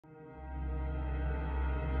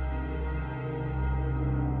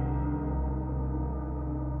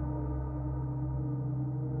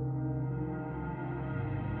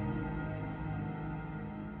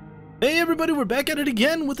Hey everybody, we're back at it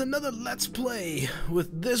again with another Let's Play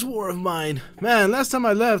with this war of mine. Man, last time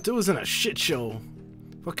I left, it was in a shit show.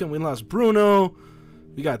 Fucking, we lost Bruno.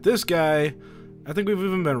 We got this guy. I think we've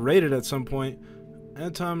even been raided at some point.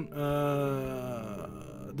 Anton,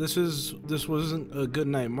 this wasn't a good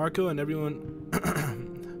night. Marco and everyone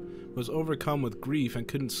was overcome with grief and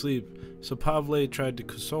couldn't sleep, so Pavle tried to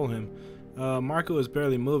console him. Marco is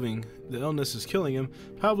barely moving. The illness is killing him.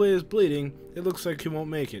 Pavle is bleeding. It looks like he won't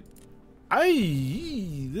make it.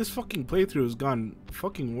 This fucking playthrough has gone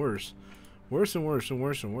fucking worse. Worse and worse and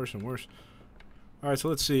worse and worse and worse. Alright, so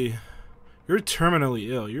let's see. You're terminally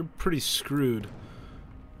ill. You're pretty screwed.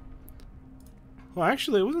 Well,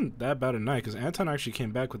 actually, it wasn't that bad a night, because Anton actually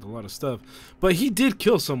came back with a lot of stuff. But he did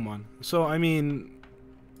kill someone. So, I mean...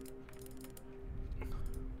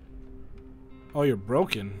 Oh, you're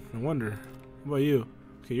broken. No wonder. What about you?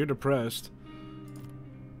 Okay, you're depressed.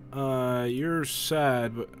 You're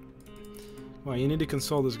sad, but... Well, you need to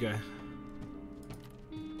console this guy.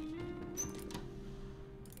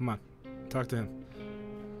 Come on. Talk to him.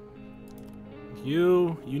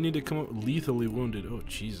 You need to come up lethally wounded. Oh,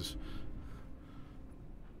 Jesus.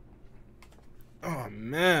 Oh,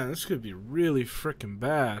 man. This could be really freaking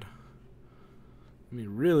bad. I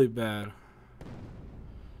mean, really bad.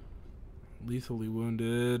 Lethally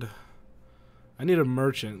wounded. I need a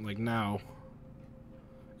merchant, like, now.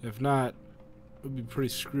 If not, it would be pretty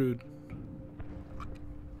screwed.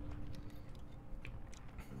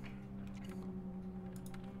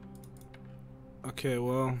 Okay,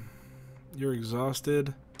 well, you're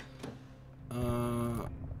exhausted. I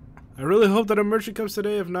really hope that a merchant comes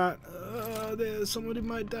today. If not, somebody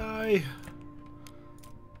might die.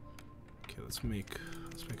 Okay, let's make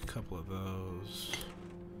a couple of those.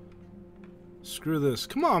 Screw this.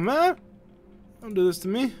 Come on, man. Don't do this to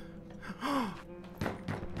me.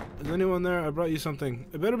 Is anyone there? I brought you something.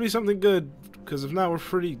 It better be something good, because if not, we're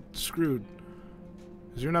pretty screwed.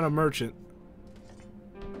 Because you're not a merchant.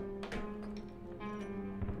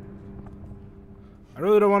 I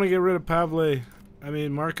really don't want to get rid of Pavle. I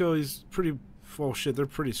mean, Marco, he's pretty... Oh, shit, they're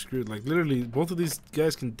pretty screwed. Like, literally, both of these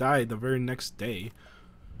guys can die the very next day.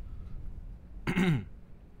 No!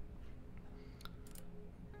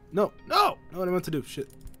 No! Not what I meant to do. Shit.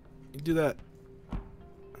 You do that.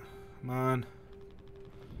 Come on.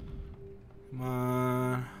 Come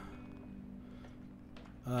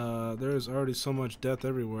on. There's already so much death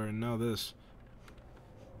everywhere, and now this.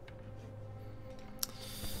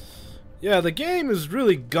 Yeah, the game has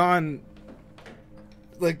really gone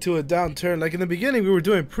like to a downturn. Like in the beginning we were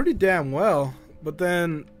doing pretty damn well, but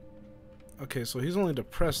then okay, so he's only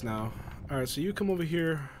depressed now. Alright, so you come over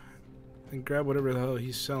here and grab whatever the hell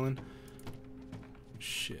he's selling.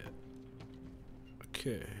 Shit.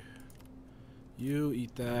 Okay. You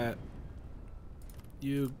eat that.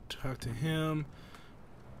 You talk to him.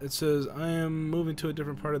 It says, I am moving to a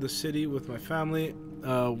different part of the city with my family.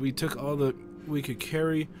 We took all that we could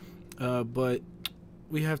carry. But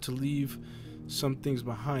we have to leave some things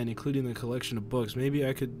behind, including the collection of books. Maybe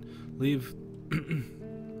I could leave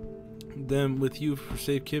them with you for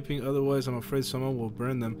safekeeping. Otherwise, I'm afraid someone will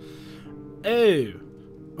burn them. Hey!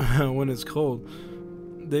 When it's cold.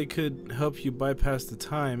 They could help you bypass the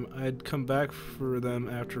time. I'd come back for them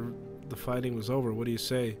after the fighting was over. What do you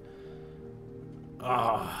say?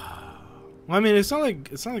 Ah. Well, I mean, it's not like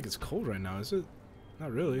it's cold right now, is it?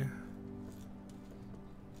 Not really.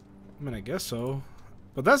 I mean, I guess so.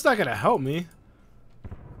 But that's not gonna help me.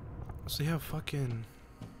 See how fucking...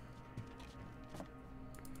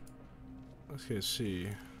 Okay, see.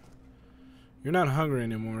 You're not hungry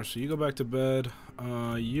anymore, so you go back to bed.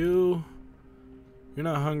 You're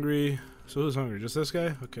not hungry. So who's hungry? Just this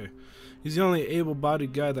guy? Okay. He's the only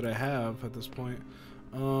able-bodied guy that I have at this point.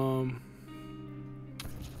 So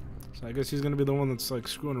I guess he's gonna be the one that's like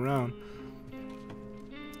screwing around.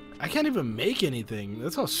 I can't even make anything.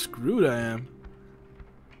 That's how screwed I am.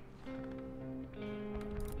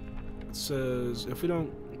 It says, if we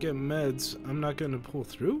don't get meds, I'm not going to pull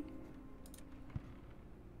through?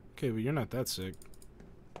 Okay, but you're not that sick.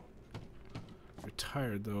 You're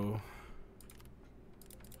tired, though.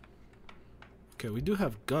 Okay, we do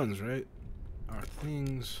have guns, right? Our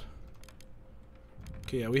things...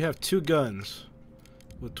 Okay, yeah, we have 2 guns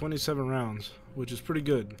with 27 rounds, which is pretty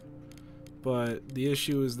good. But the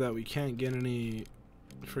issue is that we can't get any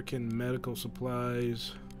freaking medical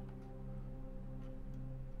supplies.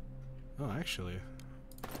 Oh, actually,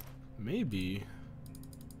 maybe.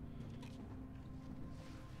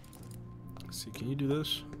 Let's see, can you do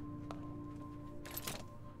this?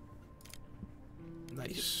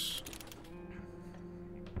 Nice.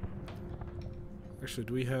 Actually,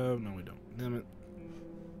 do we have... No, we don't. Damn it.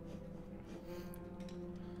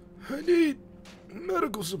 I need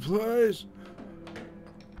medical supplies.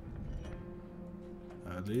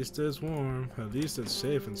 At least it's warm. At least it's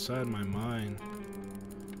safe inside my mind.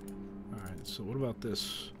 Alright, so what about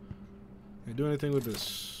this? Can I do anything with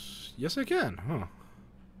this? Yes, I can, huh? I'm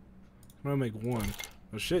gonna make one.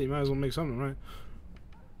 Oh shit, you might as well make something, right?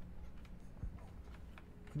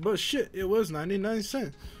 But shit, it was 99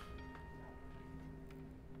 cents.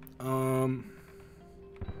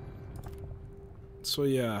 So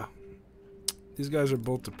yeah, these guys are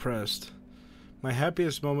both depressed. My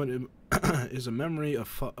happiest moment is a memory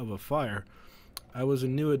of a fire. I was a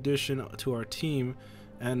new addition to our team,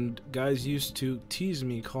 and guys used to tease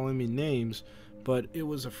me, calling me names, but it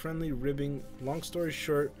was a friendly ribbing. Long story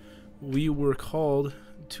short, we were called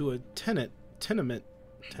to a tenement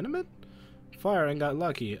fire and got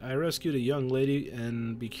lucky. I rescued a young lady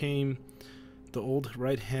and became the old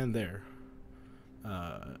right hand there.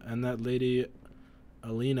 And that lady,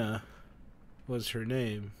 Alina, was her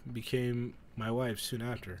name, became my wife soon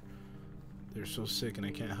after. They're so sick and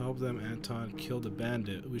I can't help them. Anton killed a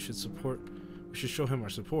bandit. We should show him our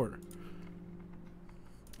support.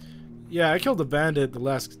 Yeah, I killed a bandit the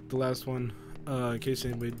last one. In case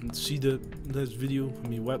anybody didn't see the last video. I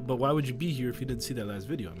mean, but why would you be here if you didn't see that last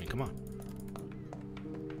video? I mean, come on.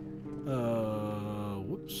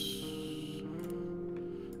 Whoops.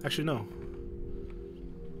 Actually, no.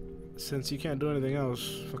 Since you can't do anything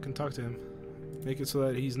else, fucking talk to him. Make it so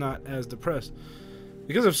that he's not as depressed.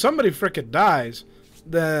 Because if somebody frickin' dies,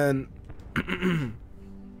 then you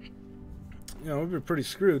know, we'd be pretty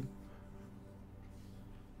screwed.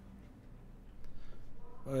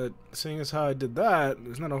 But seeing as how I did that,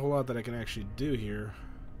 there's not a whole lot that I can actually do here.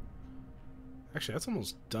 Actually, that's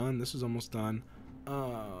almost done. This is almost done.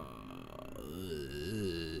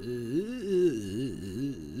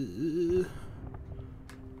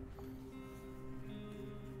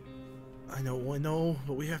 I know,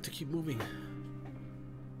 but we have to keep moving.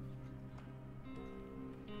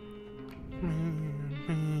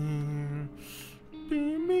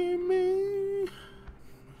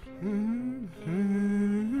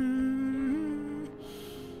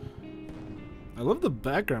 I love the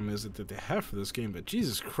background music that they have for this game, but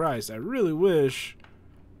Jesus Christ, I really wish...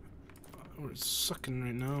 We're sucking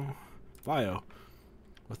right now. Bio.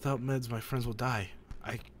 Without meds, my friends will die.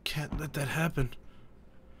 I can't let that happen.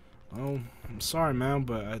 Oh, I'm sorry, man,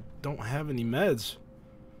 but I don't have any meds.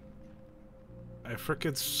 I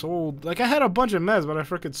frickin' sold... Like, I had a bunch of meds, but I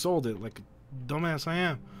frickin' sold it. Like, dumbass I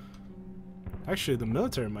am. Actually, the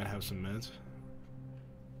military might have some meds.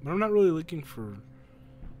 But I'm not really looking for...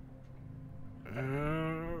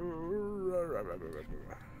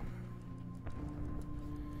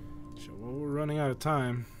 So, well, we're running out of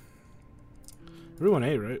time. Everyone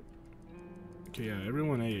ate, right? Okay, yeah,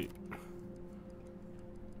 everyone ate.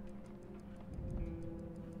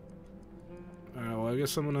 Alright, well, I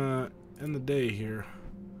guess I'm gonna end the day here.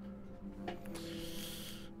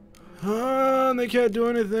 They can't do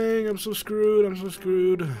anything. I'm so screwed. I'm so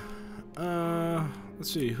screwed. Let's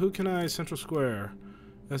see. Who can I... Central Square.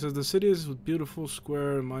 It says the city is a beautiful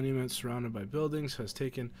square monument surrounded by buildings. Has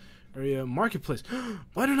taken area marketplace.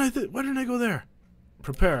 Why didn't I go there?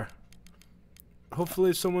 Prepare.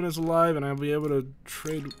 Hopefully someone is alive and I'll be able to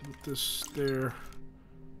trade with this there.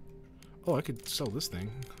 Oh, I could sell this thing.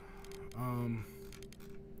 Alright,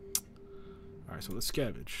 so let's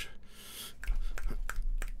scavenge.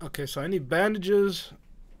 Okay, so I need bandages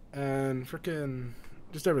and frickin'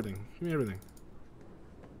 just everything. Give me everything.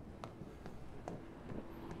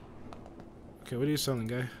 Okay, what are you selling,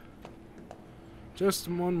 guy? Just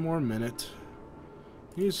one more minute.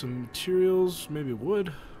 Need some materials, maybe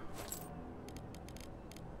wood.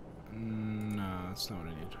 No, that's not what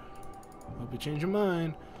I need. Hope you change your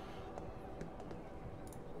mind.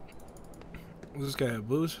 Does this guy have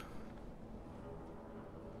booze?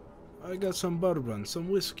 I got some bourbon, some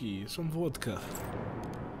whiskey, some vodka.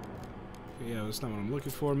 Okay, yeah, that's not what I'm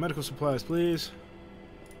looking for. Medical supplies, please.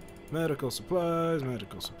 Medical supplies,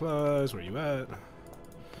 medical supplies. Where you at?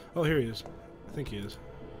 Oh, here he is. I think he is.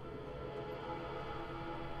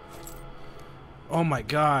 Oh my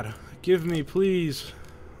god. Give me, please.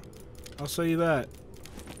 I'll sell you that.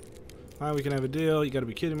 Alright, we can have a deal. You gotta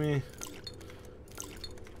be kidding me.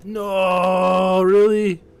 No,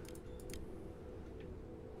 really?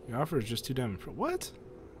 Your offer is just too damn... What?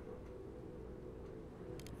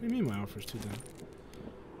 What do you mean my offer is too damn...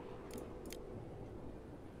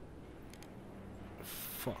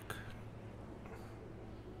 Fuck.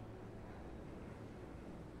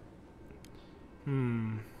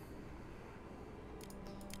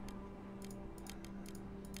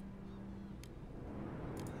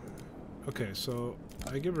 Okay, so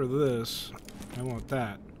I give her this. I want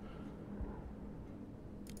that.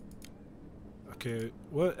 Okay,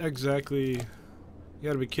 what exactly? You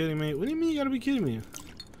gotta be kidding me. What do you mean you gotta be kidding me?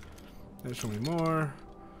 Show me more.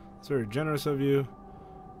 It's very generous of you.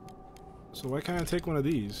 So why can't I take one of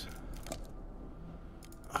these?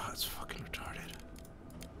 Ah, it's fucking retarded.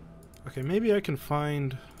 Okay, maybe I can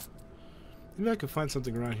find... Maybe I can find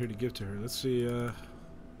something around here to give to her. Let's see,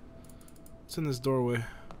 what's in this doorway?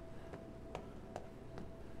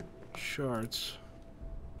 Shards.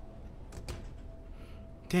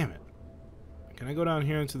 Damn it. Can I go down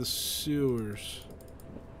here into the sewers?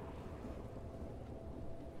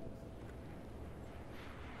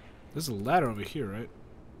 There's a ladder over here, right?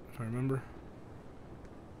 If I remember.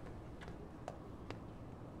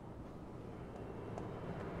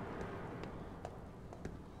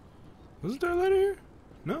 Wasn't there a ladder here?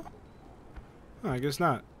 No? Oh, I guess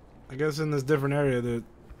not. I guess in this different area that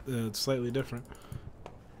it's slightly different.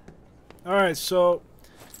 Alright, so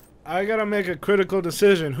I gotta make a critical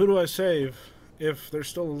decision. Who do I save if they're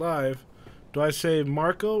still alive? Do I save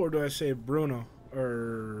Marco or do I save Bruno?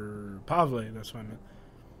 Or Pavle, that's what I meant.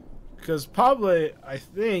 Because Pavle, I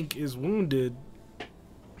think, is wounded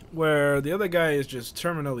where the other guy is just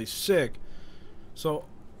terminally sick. So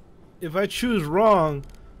if I choose wrong,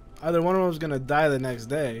 either one of them is gonna die the next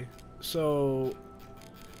day. So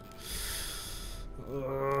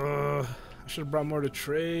I should have brought more to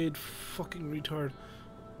trade. Fucking retard.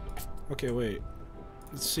 Okay, wait.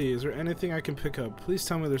 Let's see. Is there anything I can pick up? Please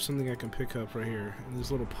tell me there's something I can pick up right here in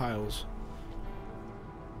these little piles.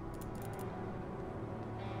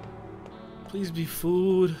 Please be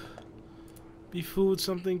food. Be food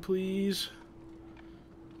something, please.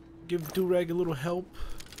 Give Durag a little help.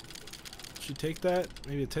 Should she take that?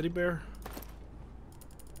 Maybe a teddy bear?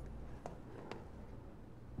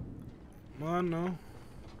 Come on, no.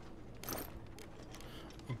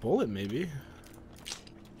 A bullet, maybe.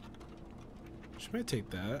 She might take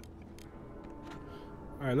that.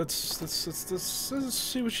 All right, let's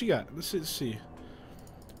see what she got. Let's see.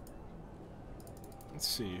 Let's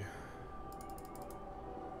see.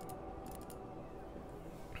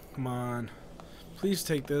 Come on, please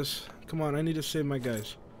take this. Come on, I need to save my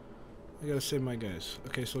guys. I gotta save my guys.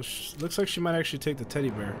 Okay, so looks like she might actually take the teddy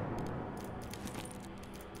bear.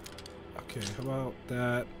 Okay, how about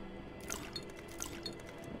that?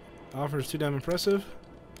 Offer is too damn impressive.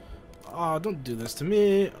 Oh, don't do this to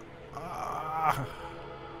me. Ah.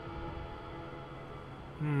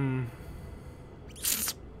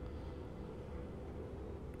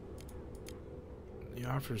 The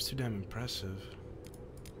offer is too damn impressive.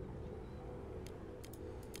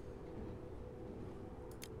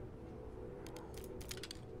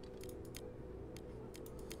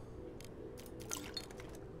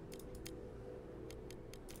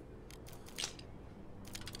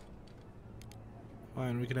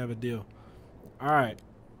 Fine, we can have a deal. Alright.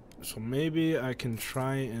 So maybe I can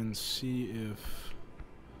try and see if...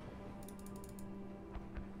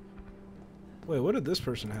 Wait, what did this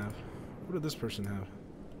person have? What did this person have?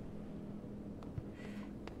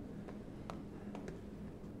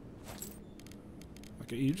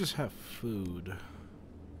 Okay, you just have food.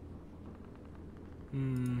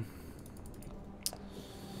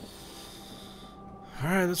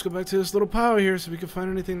 Alright, let's go back to this little pile here so we can find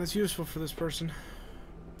anything that's useful for this person.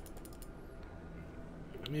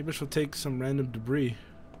 Maybe she'll take some random debris.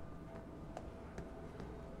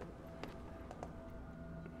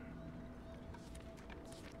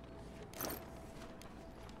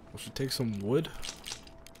 Will she take some wood?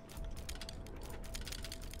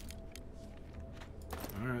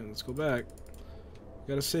 Alright, let's go back.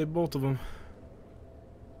 Gotta save both of them.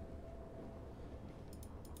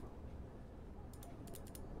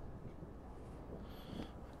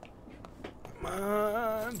 Come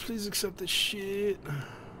on, please accept this shit.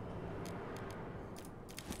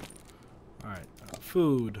 Alright,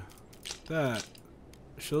 food. That.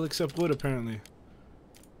 She'll accept wood, apparently.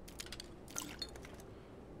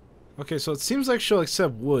 Okay, so it seems like she'll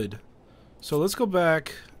accept wood. So let's go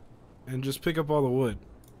back and just pick up all the wood.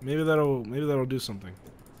 Maybe that'll do something.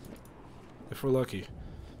 If we're lucky.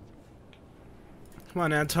 Come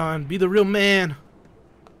on, Anton, be the real man.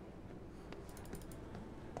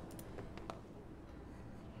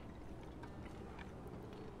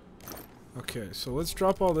 Okay, so let's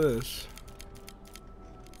drop all this.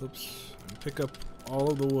 Oops, and pick up all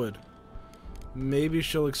of the wood. Maybe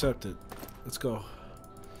she'll accept it. Let's go.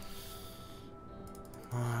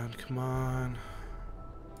 Come on, come on.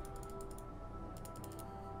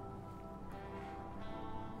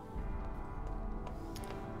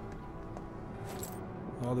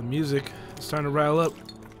 All the music is starting to rile up.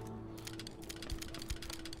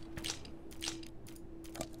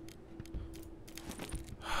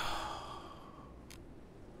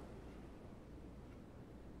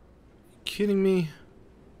 kidding me?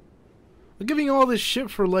 I'm giving you all this shit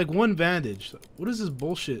for like one bandage. What is this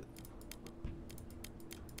bullshit?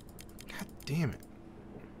 God damn it.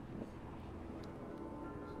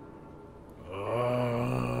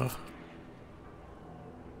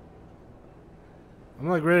 I'm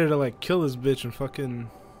like ready to like kill this bitch and fucking...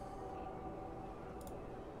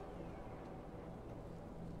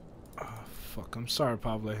 Oh, fuck. I'm sorry,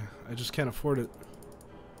 Pablo. I just can't afford it.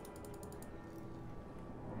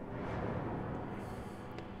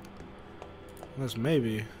 Unless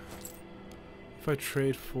maybe if I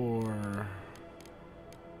trade for...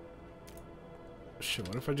 Shit,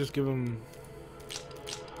 what if I just give him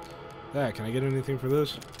that? Can I get anything for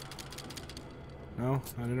this? No?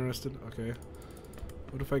 Not interested? Okay.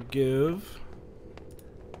 What if I give...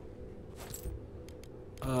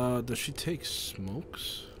 does she take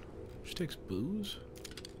smokes? She takes booze?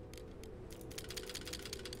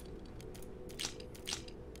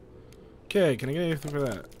 Okay, can I get anything for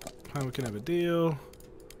that? Fine, we can have a deal.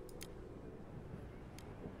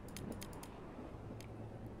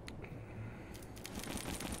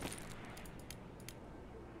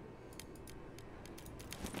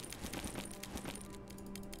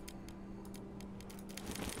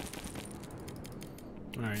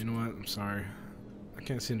 Alright, you know what? I'm sorry. I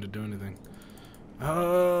can't seem to do anything.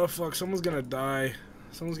 Oh, fuck. Someone's gonna die.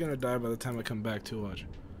 Someone's gonna die by the time I come back to watch.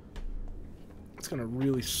 It's gonna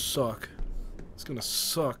really suck. It's gonna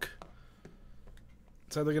suck.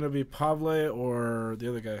 It's either gonna be Pavle or the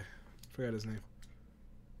other guy. I forgot his name.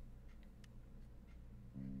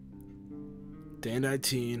 Day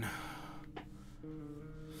 19.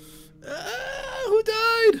 Who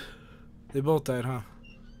died? They both died, huh?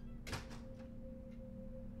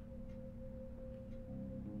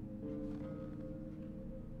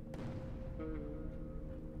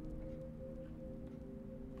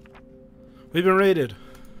 We've been raided.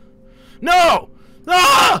 No!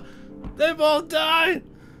 Ah! They both died!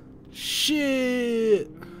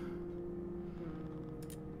 Shit!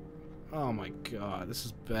 Oh my god, this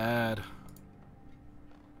is bad.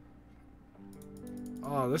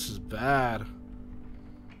 Oh, this is bad.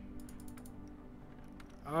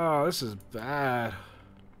 Oh, this is bad.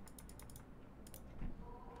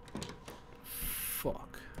 Fuck.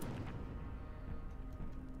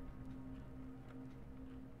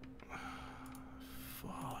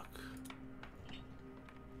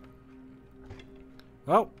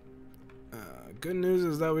 Well, good news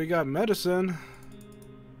is that we got medicine.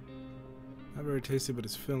 Not very tasty, but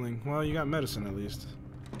it's filling. Well, you got medicine at least.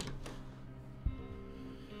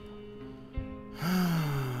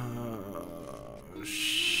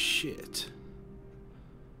 Shit.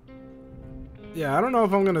 Yeah, I don't know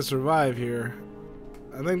if I'm gonna survive here.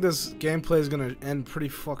 I think this gameplay is gonna end pretty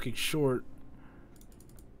fucking short.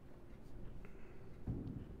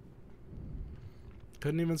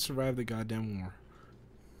 Couldn't even survive the goddamn war.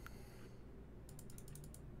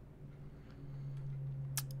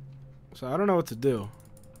 So I don't know what to do.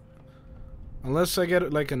 Unless I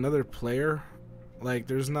get like another player, like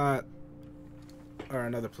there's not, or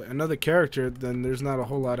another character, then there's not a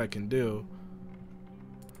whole lot I can do.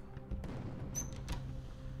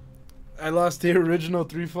 I lost the original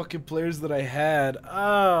 3 fucking players that I had.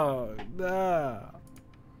 Oh, nah.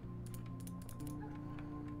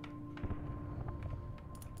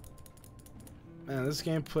 Man, this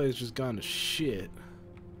gameplay has just gone to shit.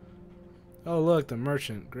 Oh look, the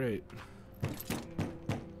merchant, great.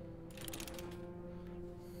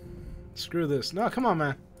 Screw this. No, come on,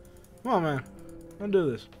 man. Come on, man. Don't do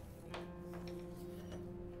this.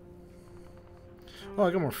 Oh,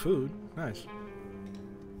 I got more food. Nice.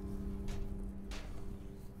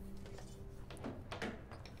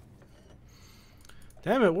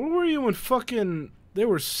 Damn it, where were you when fucking they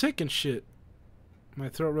were sick and shit? My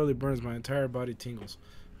throat really burns, my entire body tingles.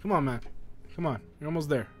 Come on, man. Come on, you're almost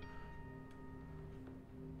there.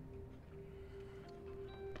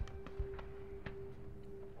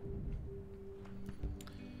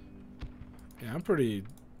 Yeah, I'm pretty...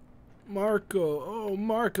 Marco, oh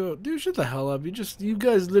Marco, dude, shut the hell up. You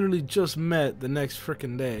guys literally just met the next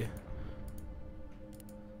frickin' day.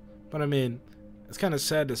 But I mean, it's kind of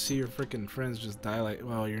sad to see your frickin' friends just die like,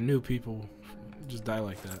 well, your new people just die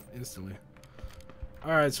like that instantly.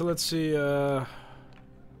 All right, so let's see. We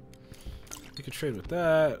could trade with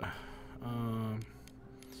that.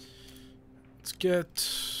 Let's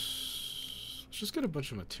just get a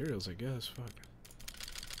bunch of materials, I guess. Fuck.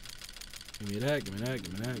 Give me that, give me that,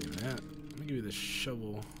 give me that, give me that. Let me give you this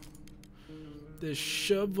shovel. This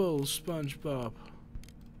shovel, SpongeBob.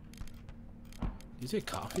 Do you take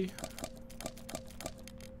coffee?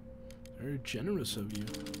 Very generous of you.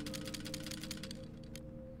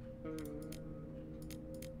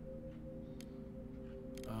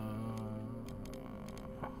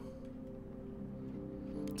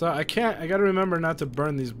 So I gotta remember not to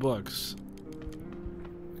burn these books.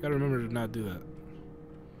 I gotta remember to not do that.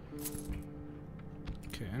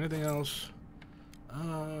 Okay, anything else?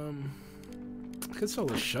 I could sell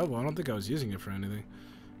the shovel. I don't think I was using it for anything.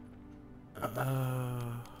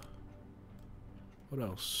 What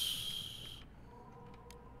else?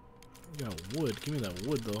 We got wood. Give me that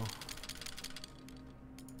wood, though.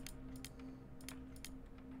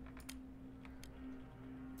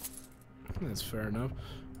 That's fair enough.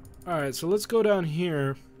 Alright, so let's go down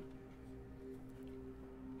here.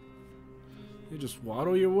 You just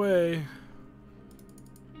waddle your way.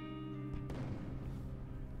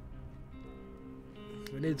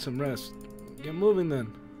 We need some rest. Get moving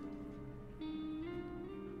then.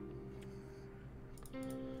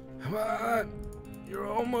 Come on! You're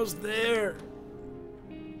almost there!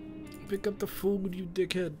 Pick up the food, you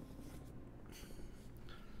dickhead.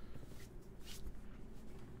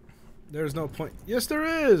 There's no point. Yes, there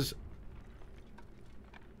is!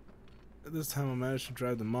 This time I managed to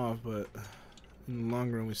drive them off, but in the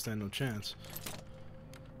long run we stand no chance.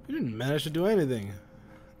 We didn't manage to do anything.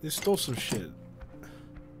 They stole some shit.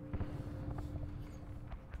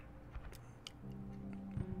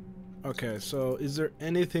 Okay, so is there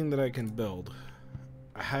anything that I can build?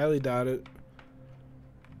 I highly doubt it,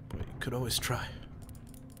 but you could always try.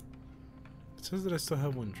 It says that I still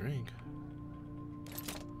have one drink.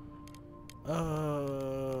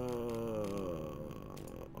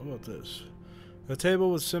 What about this? A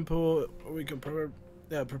table with simple, we can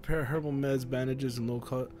prepare herbal meds, bandages, and low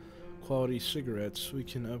quality cigarettes. We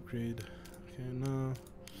can upgrade. Okay, no.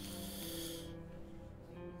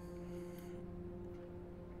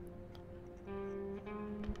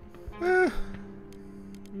 I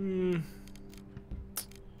mean,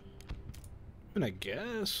 I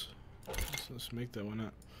guess. Let's make that one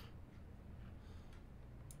up.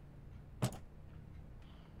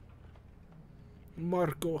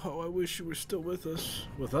 Marco, how I wish you were still with us.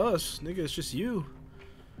 With us? Nigga, it's just you.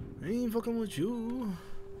 I ain't fucking with you.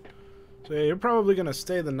 So yeah, you're probably gonna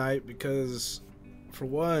stay the night because, for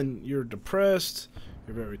one, you're depressed,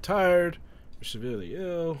 you're very tired, you're severely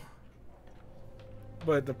ill.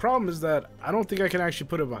 But the problem is that I don't think I can actually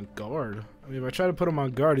put him on guard. I mean, if I try to put him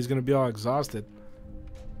on guard, he's gonna be all exhausted.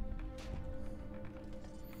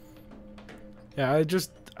 Yeah,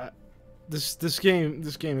 this game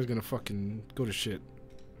is gonna fucking go to shit.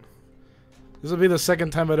 This will be the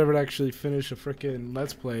second time I'd ever actually finish a freaking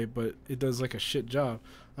Let's Play, but it does like a shit job.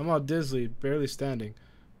 I'm all dizzy, barely standing.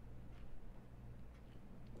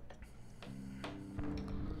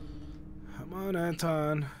 Come on,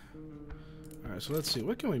 Anton. Alright, so let's see.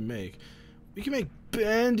 What can we make? We can make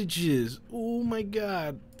bandages. Oh my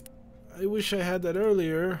god. I wish I had that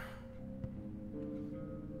earlier.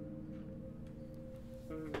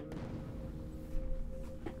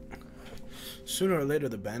 Sooner or later,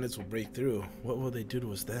 the bandits will break through. What will they do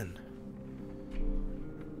to us then?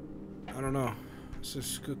 I don't know. It's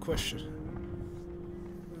just a good question.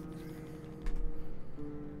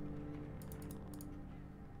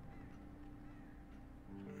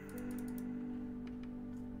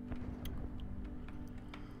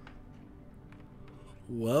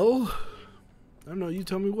 Well, I don't know. You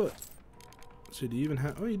tell me what. So do you even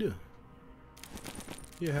have... Oh, you do.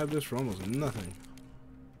 You have this for almost nothing.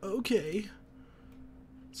 Okay.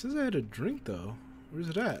 It says I had a drink, though. Where's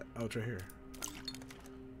it at? Oh, it's right here.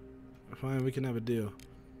 Fine, we can have a deal.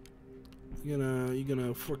 You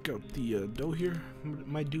gonna fork out the dough here,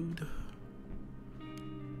 my dude? I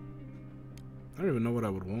don't even know what I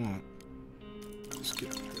would want. Let's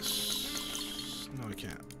get this. No, I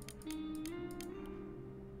can't.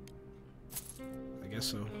 I guess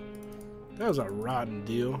so. That was a rotten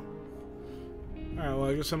deal. Alright, well,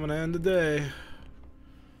 I guess I'm gonna end the day.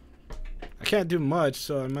 I can't do much,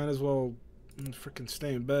 so I might as well freaking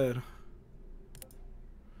stay in bed.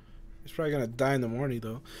 He's probably gonna die in the morning,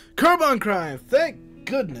 though. Curb on crime! Thank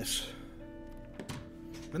goodness!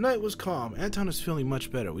 The night was calm. Anton is feeling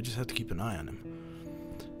much better. We just have to keep an eye on him.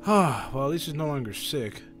 Ah, well, at least he's no longer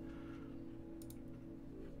sick.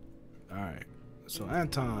 Alright. So,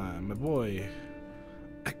 Anton, my boy.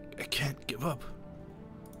 I can't give up.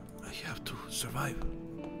 I have to survive.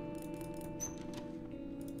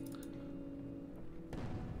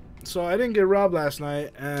 So I didn't get robbed last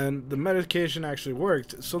night, and the medication actually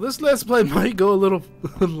worked. So this Let's Play might go a little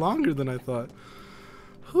longer than I thought.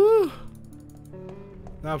 Whew.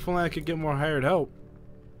 Now if only I could get more hired help.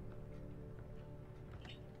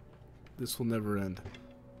 This will never end.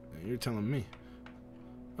 You're telling me.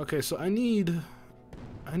 Okay, so I need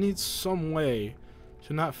some way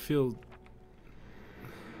to not feel...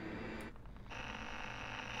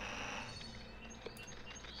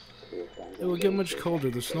 It will get much colder.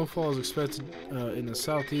 The snowfall is expected in the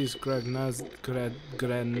southeast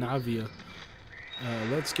Granavia.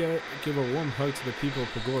 Let's give a warm hug to the people of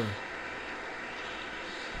Pagora.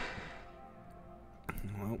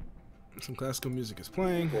 Well, some classical music is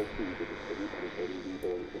playing.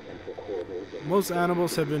 Most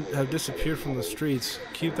animals have disappeared from the streets.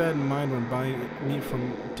 Keep that in mind when buying meat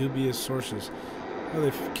from dubious sources. Are they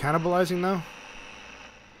cannibalizing now?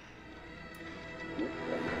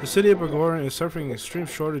 The city of Bergoran is suffering extreme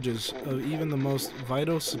shortages of even the most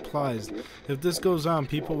vital supplies. If this goes on,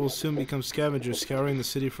 people will soon become scavengers scouring the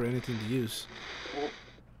city for anything to use.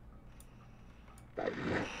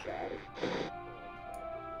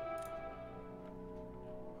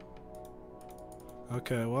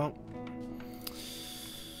 Okay, well,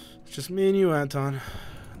 it's just me and you, Anton.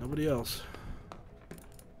 Nobody else.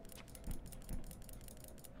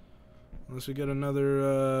 Unless we get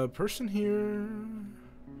another person here.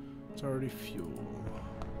 It's already fuel.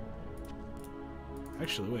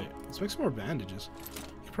 Actually, wait. Let's make some more bandages. You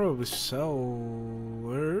could probably sell...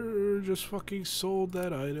 or just fucking sold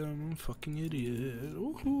that item. Fucking idiot.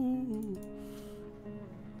 Woohoo!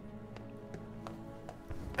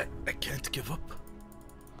 I can't give up.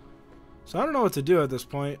 So I don't know what to do at this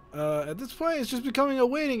point. At this point, it's just becoming a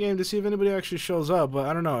waiting game to see if anybody actually shows up. But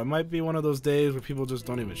I don't know. It might be one of those days where people just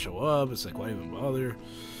don't even show up. It's like, why even bother?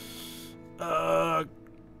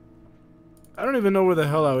 I don't even know where the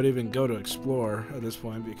hell I would even go to explore at this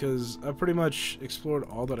point, because I pretty much explored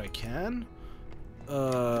all that I can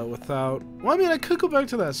without... Well, I mean, I could go back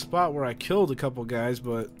to that spot where I killed a couple guys,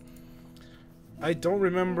 but I don't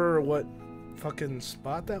remember what fucking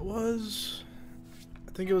spot that was.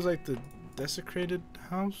 I think it was like the desecrated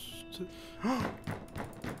house.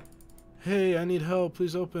 Hey, I need help.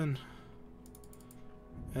 Please open.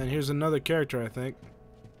 And here's another character, I think.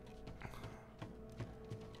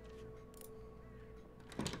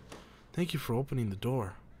 Thank you for opening the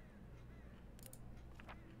door.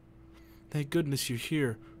 Thank goodness you're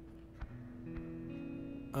here.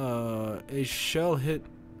 A shell hit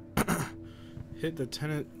the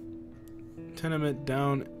tenement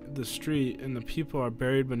down the street, and the people are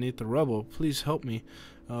buried beneath the rubble. Please help me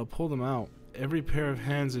pull them out. Every pair of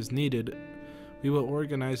hands is needed. We will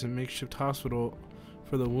organize a makeshift hospital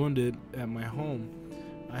for the wounded at my home.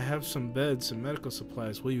 I have some beds and medical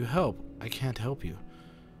supplies. Will you help? I can't help you.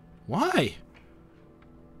 Why?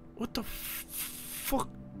 What the fuck?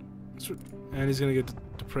 And he's gonna get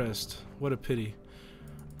depressed. What a pity.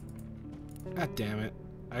 God damn it.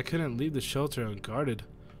 I couldn't leave the shelter unguarded,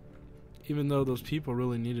 even though those people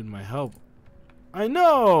really needed my help. I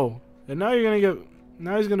know! And now you're gonna get...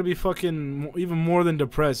 Now he's gonna be fucking even more than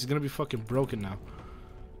depressed. He's gonna be fucking broken now.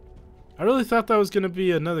 I really thought that was gonna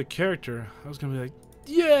be another character. I was gonna be like,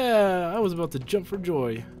 yeah! I was about to jump for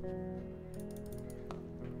joy.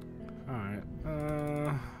 Alright,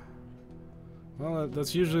 well,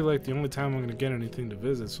 that's usually like the only time I'm gonna get anything to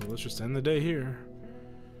visit, so let's just end the day here.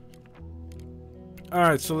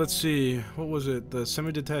 Alright, so let's see. What was it? The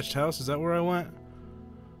semi-detached house? Is that where I went?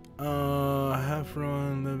 Half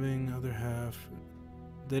run, living, other half.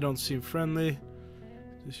 They don't seem friendly.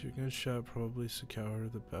 This your gunshot, probably secure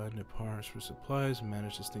the abandoned parts for supplies and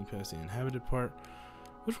manage to sneak past the inhabited part.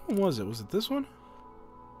 Which one was it? Was it this one?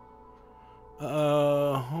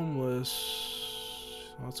 Homeless.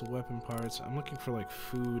 Lots of weapon parts. I'm looking for like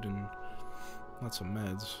food and lots of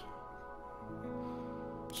meds.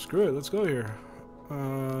 Screw it, let's go here.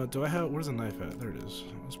 Do I have... Where's the knife at? There it is.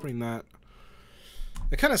 Let's bring that.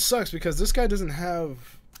 It kind of sucks because this guy doesn't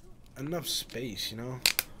have enough space, you know?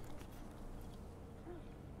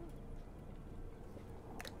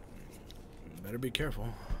 Better be careful.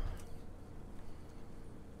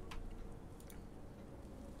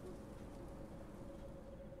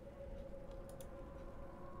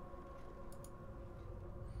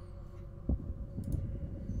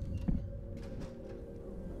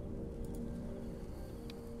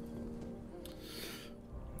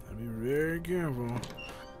 Be very careful.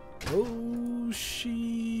 Oh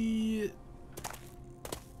shit!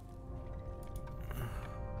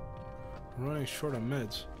 I'm running short on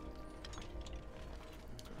meds.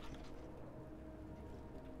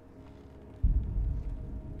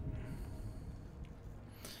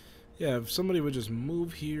 Yeah, if somebody would just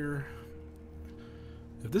move here.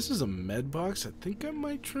 If this is a med box, I think I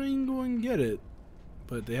might try and go and get it.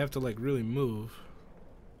 But they have to like really move.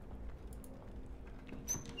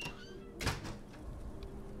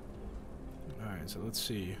 Alright, so let's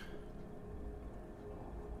see.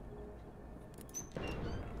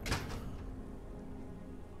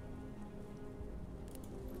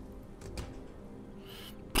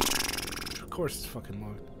 Of course it's fucking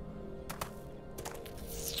locked.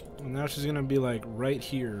 And now she's gonna be like right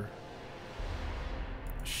here.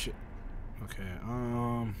 Shit. Okay,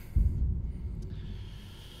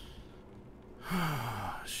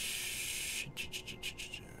 shit.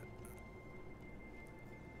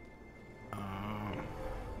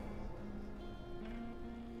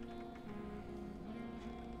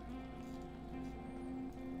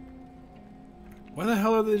 Why the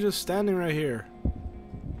hell are they just standing right here?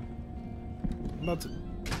 I'm about to...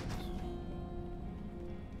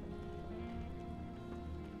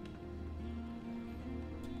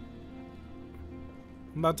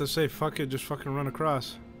 I'm about to say, fuck it, just fucking run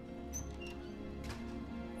across.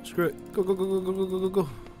 Screw it. Go, go, go, go, go, go, go, go, go.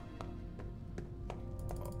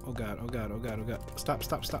 Oh god, oh god, oh god, oh god. Stop,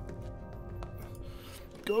 stop, stop.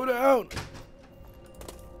 Go down!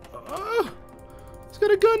 Oh! He's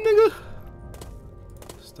got a gun, nigga!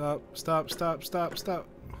 Stop, stop, stop, stop, stop.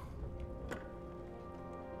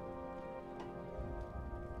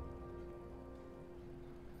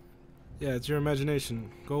 Yeah, it's your imagination.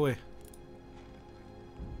 Go away.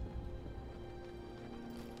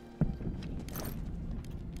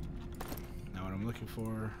 Now what I'm looking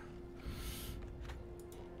for.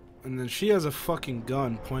 And then she has a fucking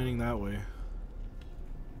gun pointing that way.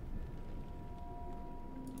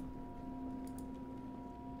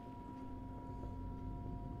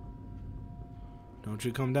 Don't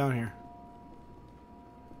you come down here.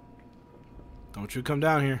 Don't you come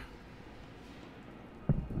down here.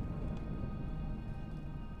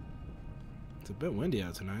 It's a bit windy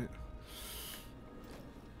out tonight.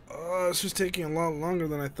 Oh, it's just taking a lot longer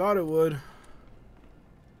than I thought it would.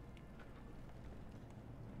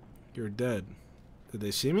 You're dead. Did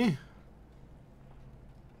they see me?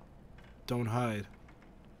 Don't hide.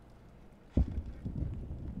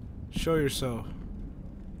 Show yourself.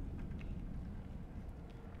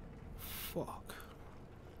 Fuck.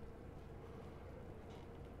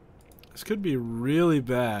 This could be really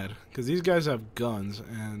bad, because these guys have guns,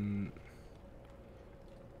 and...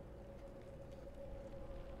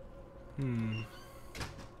 Need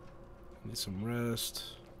some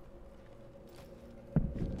rest.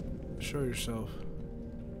 Show yourself.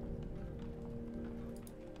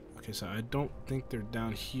 Okay, so I don't think they're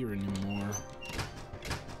down here anymore.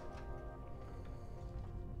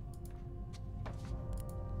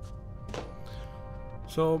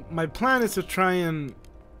 So my plan is to try and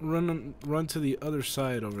run to the other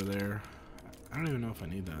side over there. I don't even know if I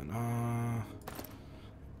need that.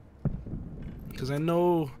 Because I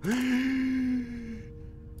know.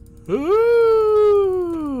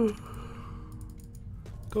 Ooh.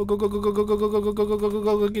 Go go go go go go go go go go go go go go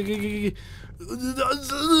go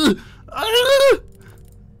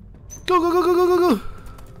go go go go go.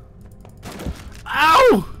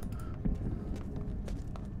 Ow!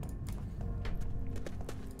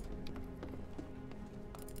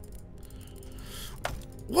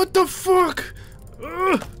 What the fuck?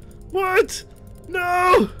 What?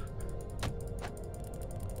 No!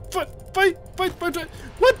 Fight! What the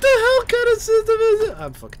hell kind of system is it?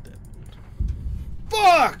 I'm fucking dead.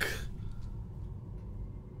 Fuck!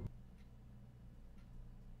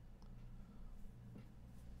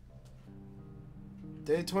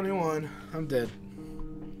 Day 21. I'm dead.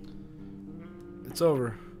 It's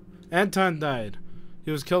over. Anton died.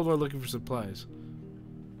 He was killed while looking for supplies.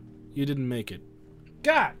 You didn't make it.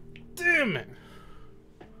 God damn it!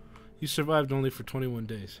 You survived only for 21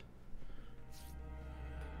 days.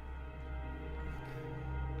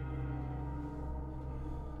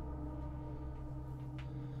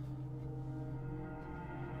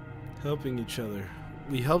 Helping each other.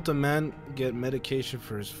 We helped a man get medication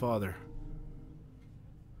for his father.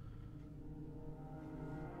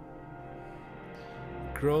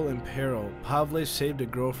 Girl in peril. Pavle saved a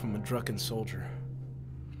girl from a drunken soldier.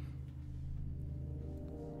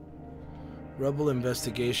 Rebel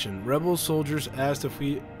investigation. Rebel soldiers asked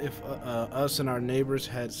if us and our neighbors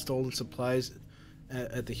had stolen supplies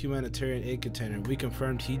at the humanitarian aid container. We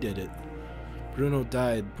confirmed he did it. Bruno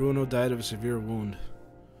died. Bruno died of a severe wound.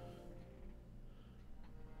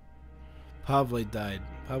 Pavle died.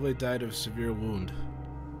 Pavle died of a severe wound.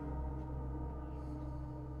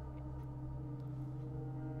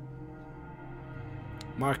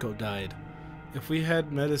 Marco died. If we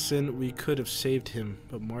had medicine, we could have saved him,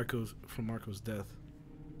 but Marco's death.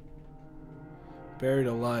 Buried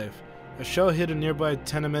alive. A shell hit a nearby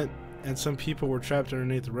tenement, and some people were trapped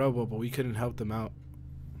underneath the rubble, but we couldn't help them out.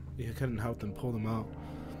 We couldn't help them pull them out.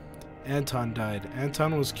 Anton died.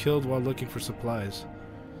 Anton was killed while looking for supplies.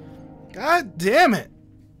 God damn it!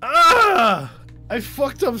 Ah! I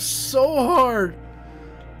fucked up so hard.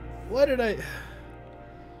 What did I...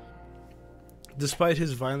 Despite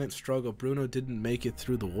his violent struggle, Bruno didn't make it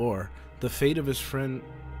through the war. The fate of his friend,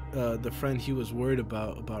 the friend he was worried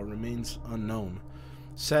about remains unknown.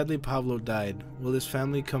 Sadly, Pablo died. Will his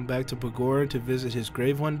family come back to Bogor to visit his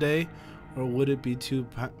grave one day, or would it be too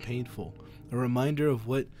painful? A reminder of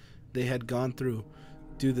what they had gone through.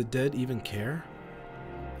 Do the dead even care?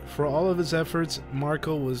 For all of his efforts,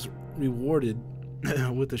 Marco was rewarded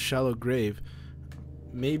with a shallow grave.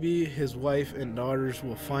 Maybe his wife and daughters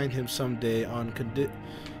will find him someday on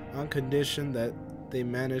condition that they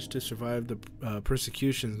manage to survive the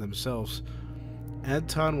persecutions themselves.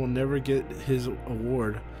 Anton will never get his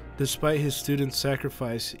award. Despite his students'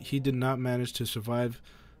 sacrifice, he did not manage to survive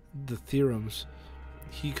the theorems.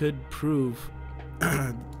 He could prove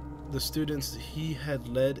the students he had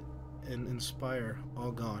led and inspire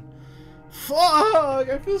all gone. Fuck!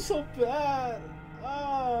 I feel so bad.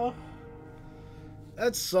 Oh,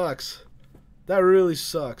 that sucks. That really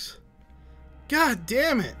sucks. God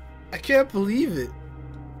damn it! I can't believe it.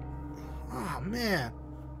 Oh man,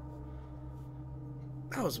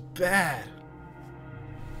 that was bad.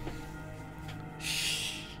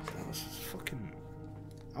 Shh, that was fucking.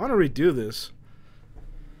 I want to redo this.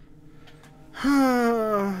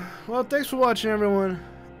 Well, thanks for watching, everyone.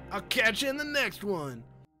 I'll catch you in the next one.